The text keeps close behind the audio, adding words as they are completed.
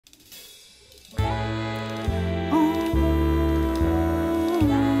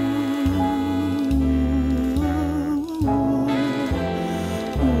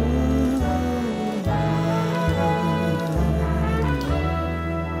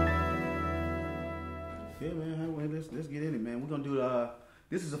Yeah, man. Well, let's get in it, man. We're gonna do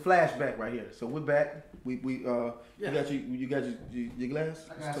this is a flashback right here. So we're back. You got your glass.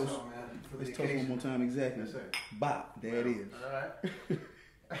 I got some, man. Let's toast one more time. Exactly. Yes, sir. Bop. There it is. All right.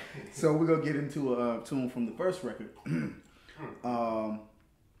 So we're gonna get into a tune from the first record.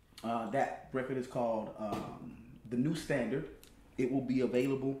 That record is called The New Standard. It will be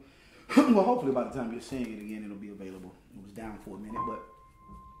available. Well, hopefully by the time you're seeing it again, it'll be available. It was down for a minute, but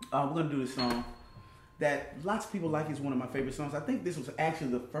we're gonna do this song that lots of people like. Is one of my favorite songs. I think this was actually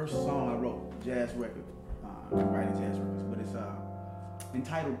the first song I wrote, jazz record, writing jazz records, but it's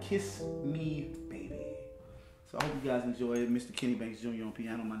entitled "Kiss Me, Baby." So I hope you guys enjoy it. Mr. Kenny Banks Jr. on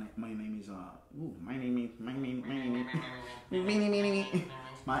piano. My name is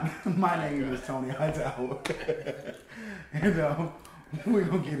my name is Tony Hightower, and we're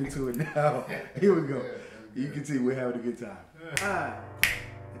gonna get into it now. Here we go. You can see we're having a good time.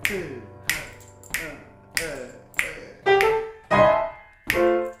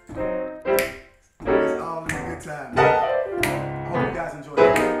 It's all in a good time. I hope you guys enjoy it.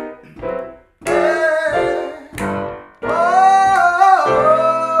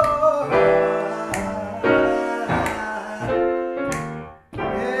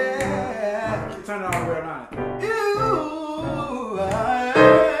 Turn it all the way around.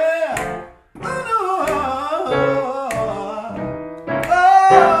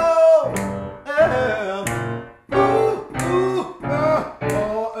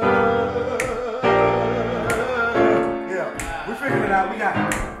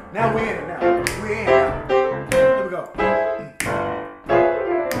 Now we're in it now. We're in it now. Here we go.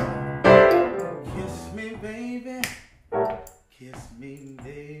 Kiss me, baby. Kiss me,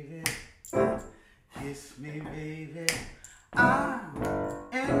 baby. Kiss me, baby. I'm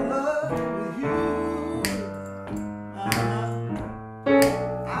in love with you.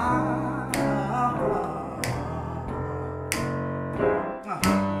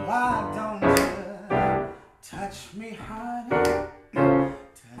 Why don't you touch me, honey?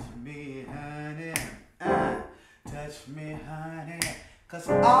 Touch me, honey, 'cause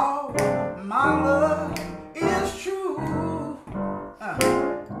all my love is true.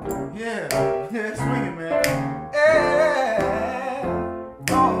 Yeah, swing it, man. Yeah,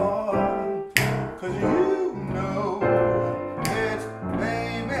 oh, 'cause you know it's,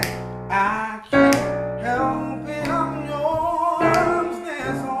 baby, I can't help it. I'm yours,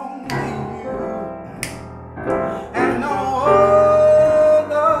 there's only you, and no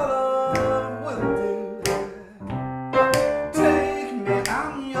other love will do.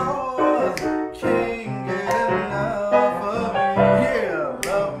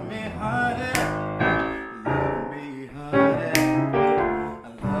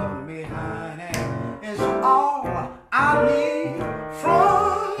 I need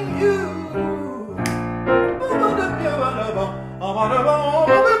from you.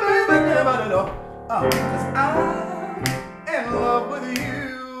 'Cause I'm in love with you.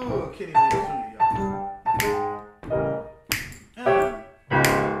 Kenny Banks Jr., y'all.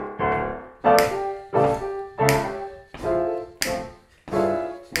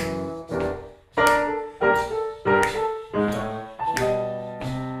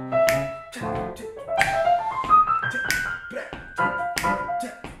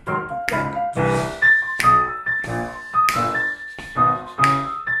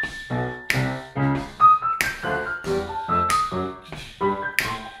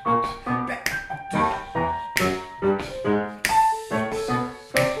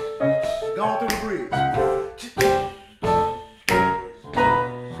 Going through the bridge.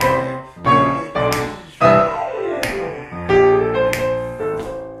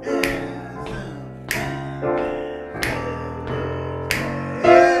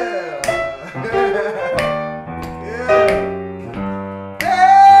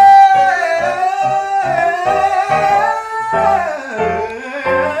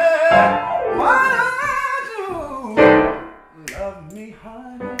 Love me,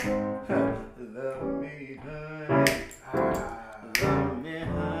 honey. Love me, honey. Love me,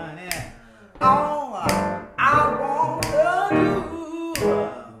 honey. All I want to do.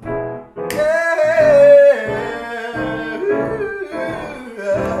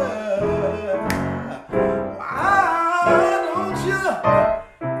 Why don't you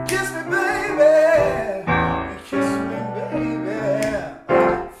kiss me, baby? Kiss me, baby.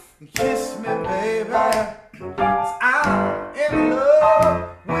 Kiss me, baby. 'Cause I'm in love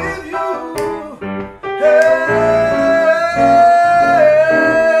with you. Hey.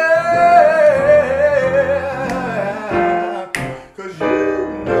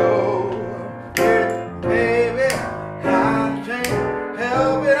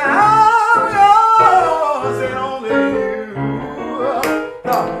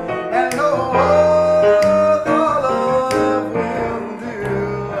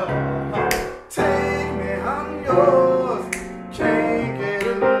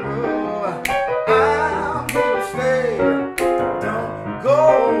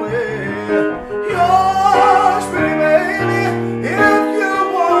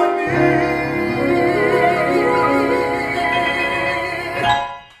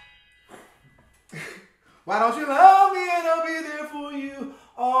 Why don't you love me and I'll be there for you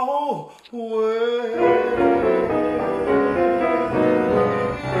always.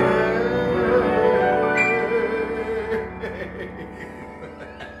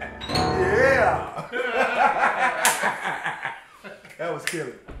 Yeah. That was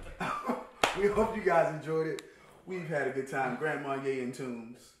killing. We hope you guys enjoyed it. We've had a good time. Grandma Ye and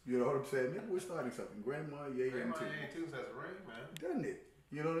Tunes. You know what I'm saying? Maybe we're starting something. Grandma Ye and Tunes. Grandma Ye and Tunes has a ring, man. Doesn't it?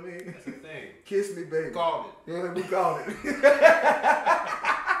 You know what I mean? That's the thing. Kiss me, baby. We called it. Yeah, we called it.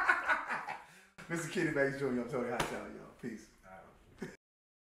 Mr. Kenny Banks Jr., I'm Tony Hightower, y'all. Peace.